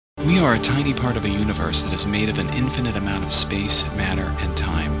We are a tiny part of a universe that is made of an infinite amount of space, matter, and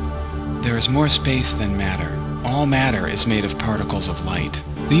time. There is more space than matter. All matter is made of particles of light.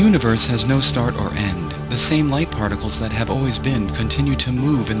 The universe has no start or end. The same light particles that have always been continue to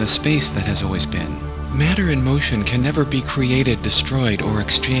move in the space that has always been. Matter in motion can never be created, destroyed, or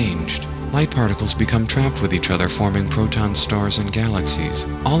exchanged. Light particles become trapped with each other, forming proton stars and galaxies.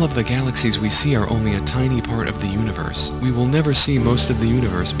 All of the galaxies we see are only a tiny part of the universe. We will never see most of the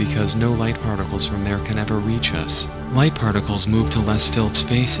universe because no light particles from there can ever reach us. Light particles move to less filled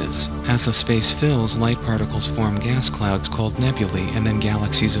spaces. As the space fills, light particles form gas clouds called nebulae and then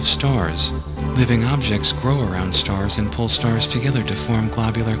galaxies of stars. Living objects grow around stars and pull stars together to form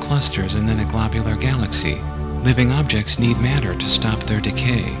globular clusters and then a globular galaxy. Living objects need matter to stop their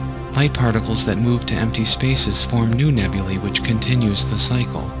decay. Light particles that move to empty spaces form new nebulae, which continues the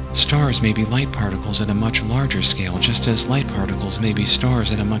cycle. Stars may be light particles at a much larger scale, just as light particles may be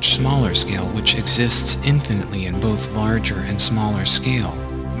stars at a much smaller scale, which exists infinitely in both larger and smaller scale.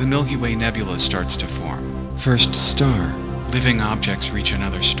 The Milky Way nebula starts to form. First star. Living objects reach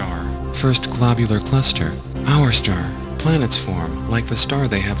another star. First globular cluster. Our star. Planets form. Like the star,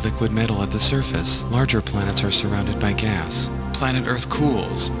 they have liquid metal at the surface. Larger planets are surrounded by gas. Planet Earth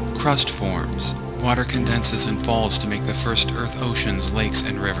cools. Crust forms. Water condenses and falls to make the first Earth oceans, lakes,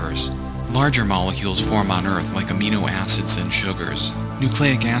 and rivers. Larger molecules form on Earth like amino acids and sugars.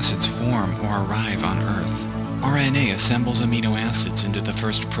 Nucleic acids form or arrive on Earth. RNA assembles amino acids into the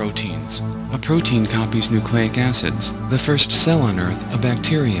first proteins. A protein copies nucleic acids. The first cell on Earth, a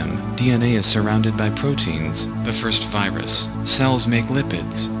bacterium. DNA is surrounded by proteins. The first virus. Cells make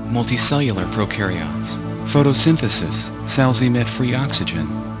lipids. Multicellular prokaryotes. Photosynthesis. Cells emit free oxygen.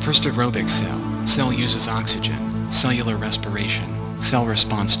 First aerobic cell. Cell uses oxygen. Cellular respiration. Cell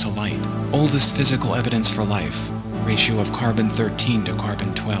response to light. Oldest physical evidence for life. Ratio of carbon-13 to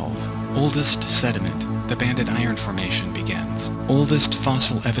carbon-12. Oldest sediment. The banded iron formation begins. Oldest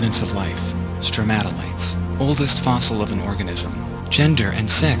fossil evidence of life. Stromatolites. Oldest fossil of an organism. Gender and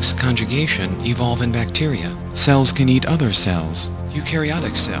sex conjugation evolve in bacteria. Cells can eat other cells.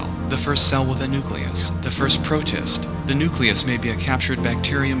 Eukaryotic cell, the first cell with a nucleus, the first protist. The nucleus may be a captured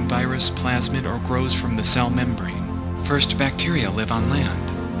bacterium, virus, plasmid, or grows from the cell membrane. First bacteria live on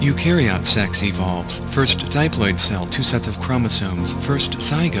land. Eukaryote sex evolves. First diploid cell, 2 sets of chromosomes. First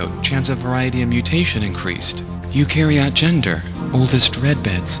zygote, chance of variety and mutation increased. Eukaryote gender, oldest red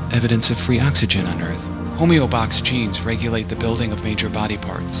beds, evidence of free oxygen on Earth. Homeobox genes regulate the building of major body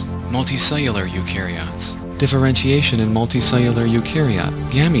parts. Multicellular eukaryotes. Differentiation in multicellular eukaryote,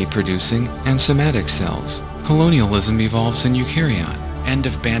 gamete-producing, and somatic cells. Colonialism evolves in eukaryote. End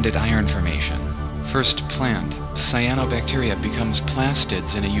of banded iron formation. First plant. Cyanobacteria becomes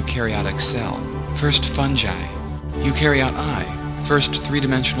plastids in a eukaryotic cell. First fungi. Eukaryote eye. First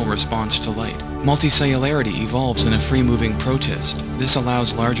three-dimensional response to light. Multicellularity evolves in a free-moving protist. This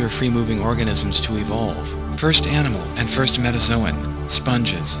allows larger free-moving organisms to evolve. First animal and first metazoan.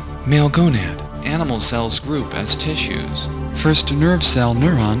 Sponges. Male gonad. Animal cells group as tissues. First nerve cell,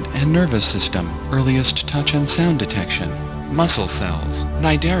 neuron, and nervous system. Earliest touch and sound detection. Muscle cells.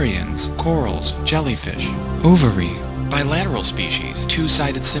 Cnidarians. Corals. Jellyfish. Ovary. Bilateral species.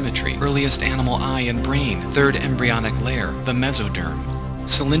 Two-sided symmetry. Earliest animal eye and brain. Third embryonic layer. The mesoderm.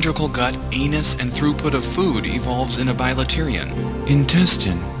 Cylindrical gut, anus, and throughput of food evolves in a bilaterian.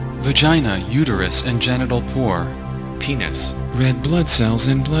 Intestine. Vagina, uterus, and genital pore. Penis. Red blood cells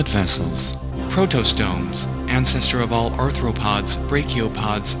and blood vessels. Protostomes, ancestor of all arthropods,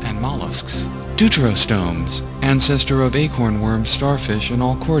 brachiopods, and mollusks. Deuterostomes, ancestor of acorn worms, starfish, and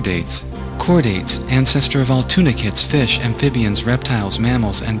all chordates. Chordates, ancestor of all tunicates, fish, amphibians, reptiles,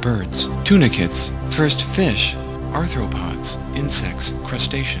 mammals, and birds. Tunicates, first fish. Arthropods, insects,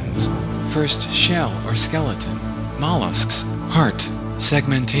 crustaceans. First shell or skeleton. Mollusks, heart.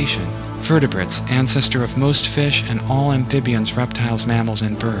 Segmentation. Vertebrates, ancestor of most fish and all amphibians, reptiles, mammals,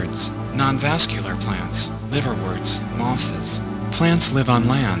 and birds. Non-vascular plants, liverworts, mosses. Plants live on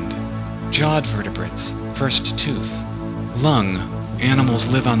land. Jawed vertebrates, first tooth. Lung, animals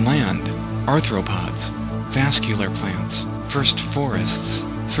live on land. Arthropods, vascular plants, first forests.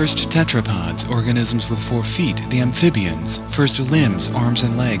 First tetrapods, organisms with 4 feet, the amphibians. First limbs, arms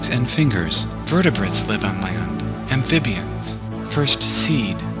and legs, and fingers. Vertebrates live on land. Amphibians. First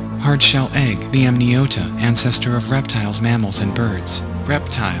seed. Hard-shell egg, the amniota, ancestor of reptiles, mammals, and birds.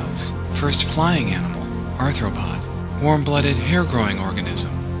 Reptiles. First flying animal. Arthropod. Warm-blooded, hair-growing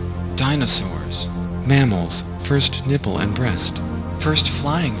organism. Dinosaurs. Mammals. First nipple and breast. First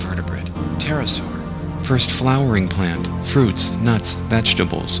flying vertebrate. Pterosaur. First flowering plant. Fruits, nuts,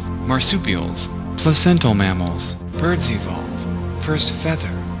 vegetables. Marsupials. Placental mammals. Birds evolve. First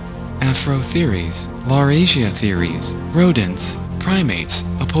feather. Afro-theories, Laurasia theories, rodents, primates,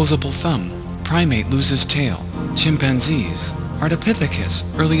 opposable thumb, primate loses tail, chimpanzees, Ardipithecus,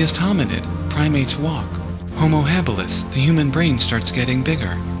 earliest hominid, primates walk, Homo habilis, the human brain starts getting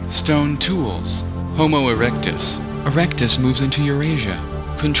bigger, stone tools, Homo erectus, erectus moves into Eurasia,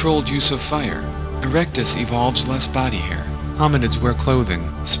 controlled use of fire, erectus evolves less body hair, hominids wear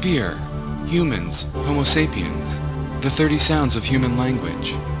clothing, spear, humans, Homo sapiens, the 30 sounds of human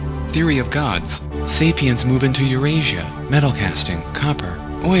language, theory of gods, sapiens move into Eurasia, metal casting, copper,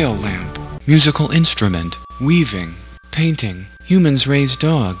 oil lamp, musical instrument, weaving, painting, humans raise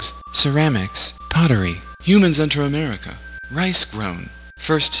dogs, ceramics, pottery, humans enter America, rice grown,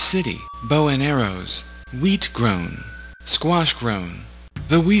 first city, bow and arrows, wheat grown, squash grown,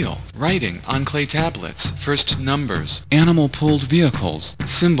 the wheel, writing on clay tablets, first numbers, animal-pulled vehicles,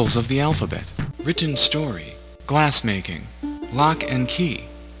 symbols of the alphabet, written story, glass making, lock and key,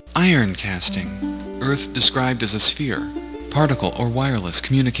 iron casting, Earth described as a sphere, particle or wireless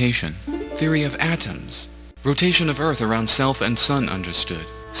communication, theory of atoms, rotation of Earth around self and sun understood,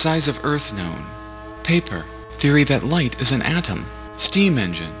 size of Earth known, paper, theory that light is an atom, steam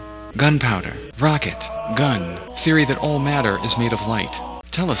engine, gunpowder, rocket, gun, theory that all matter is made of light,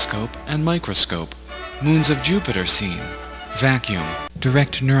 telescope and microscope, moons of Jupiter seen, vacuum,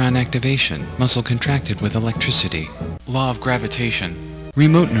 direct neuron activation, muscle contracted with electricity, law of gravitation,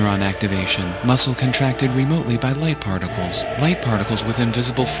 remote neuron activation, muscle contracted remotely by light particles with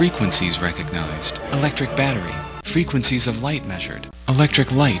invisible frequencies recognized, electric battery, frequencies of light measured,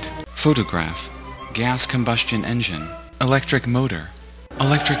 electric light, photograph, gas combustion engine, electric motor,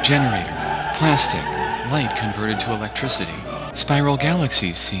 electric generator, plastic, light converted to electricity, spiral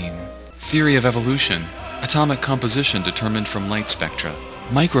galaxies seen, theory of evolution, atomic composition determined from light spectra,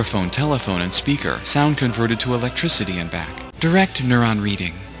 microphone, telephone, and speaker, sound converted to electricity and back, direct neuron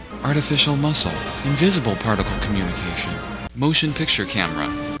reading, artificial muscle, invisible particle communication, motion picture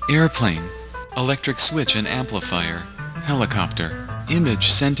camera, airplane, electric switch and amplifier, helicopter, image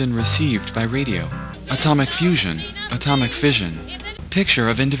sent and received by radio, atomic fusion, atomic fission, picture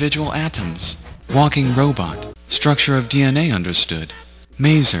of individual atoms, walking robot, structure of DNA understood,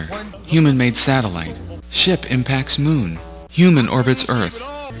 maser, human-made satellite, ship impacts moon, human orbits Earth,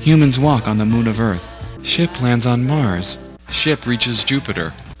 humans walk on the moon of Earth, ship lands on Mars, ship reaches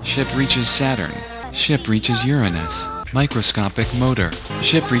Jupiter, ship reaches Saturn, ship reaches Uranus, microscopic motor,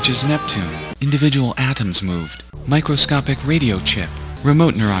 ship reaches Neptune, individual atoms moved, microscopic radio chip,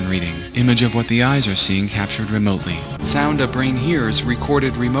 remote neuron reading, image of what the eyes are seeing captured remotely, sound a brain hears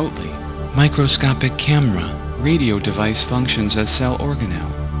recorded remotely, microscopic camera, radio device functions as cell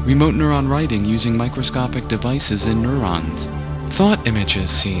organelle, remote neuron writing using microscopic devices in neurons, thought images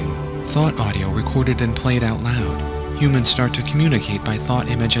seen, thought audio recorded and played out loud, humans start to communicate by thought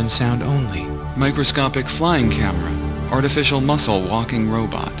image and sound only, microscopic flying camera, artificial muscle walking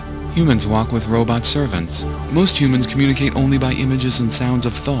robot, humans walk with robot servants, most humans communicate only by images and sounds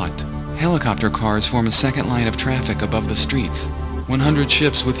of thought, helicopter cars form a second line of traffic above the streets, 100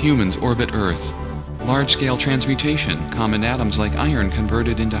 ships with humans orbit Earth. Large-scale transmutation, common atoms like iron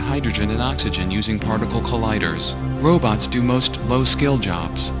converted into hydrogen and oxygen using particle colliders. Robots do most low-skill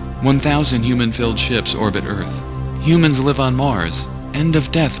jobs. 1,000 human-filled ships orbit Earth. Humans live on Mars. End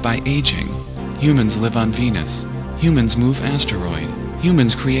of death by aging. Humans live on Venus. Humans move asteroid.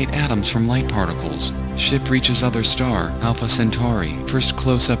 Humans create atoms from light particles. Ship reaches other star, Alpha Centauri. First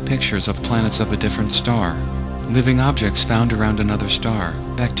close-up pictures of planets of a different star. Living objects found around another star.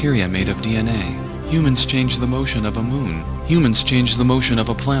 Bacteria made of DNA. Humans change the motion of a moon. Humans change the motion of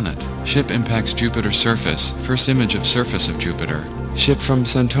a planet. Ship impacts Jupiter's surface. First image of surface of Jupiter. Ship from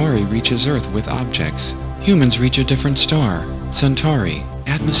Centauri reaches Earth with objects. Humans reach a different star. Centauri.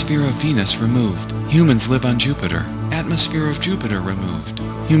 Atmosphere of Venus removed. Humans live on Jupiter. Atmosphere of Jupiter removed.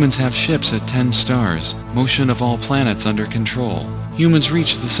 Humans have ships at 10 stars. Motion of all planets under control. Humans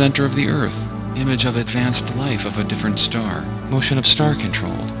reach the center of the Earth. Image of advanced life of a different star. Motion of star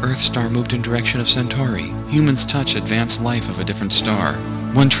controlled. Earth star moved in direction of Centauri. Humans touch advanced life of a different star.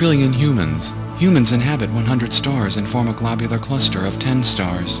 1 trillion humans. Humans inhabit 100 stars and form a globular cluster of 10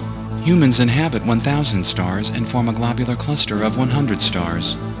 stars. Humans inhabit 1,000 stars and form a globular cluster of 100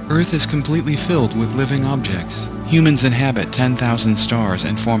 stars. Earth is completely filled with living objects. Humans inhabit 10,000 stars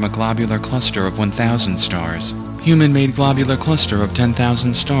and form a globular cluster of 1,000 stars. Human-made globular cluster of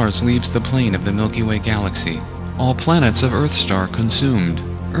 10,000 stars leaves the plane of the Milky Way galaxy. All planets of Earth star consumed.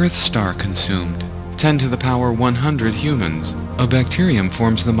 Earth star consumed. 10 to the power 100 humans. A bacterium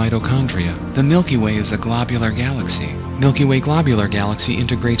forms the mitochondria. The Milky Way is a globular galaxy. Milky Way globular galaxy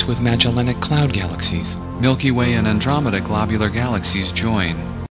integrates with Magellanic Cloud galaxies. Milky Way and Andromeda globular galaxies join.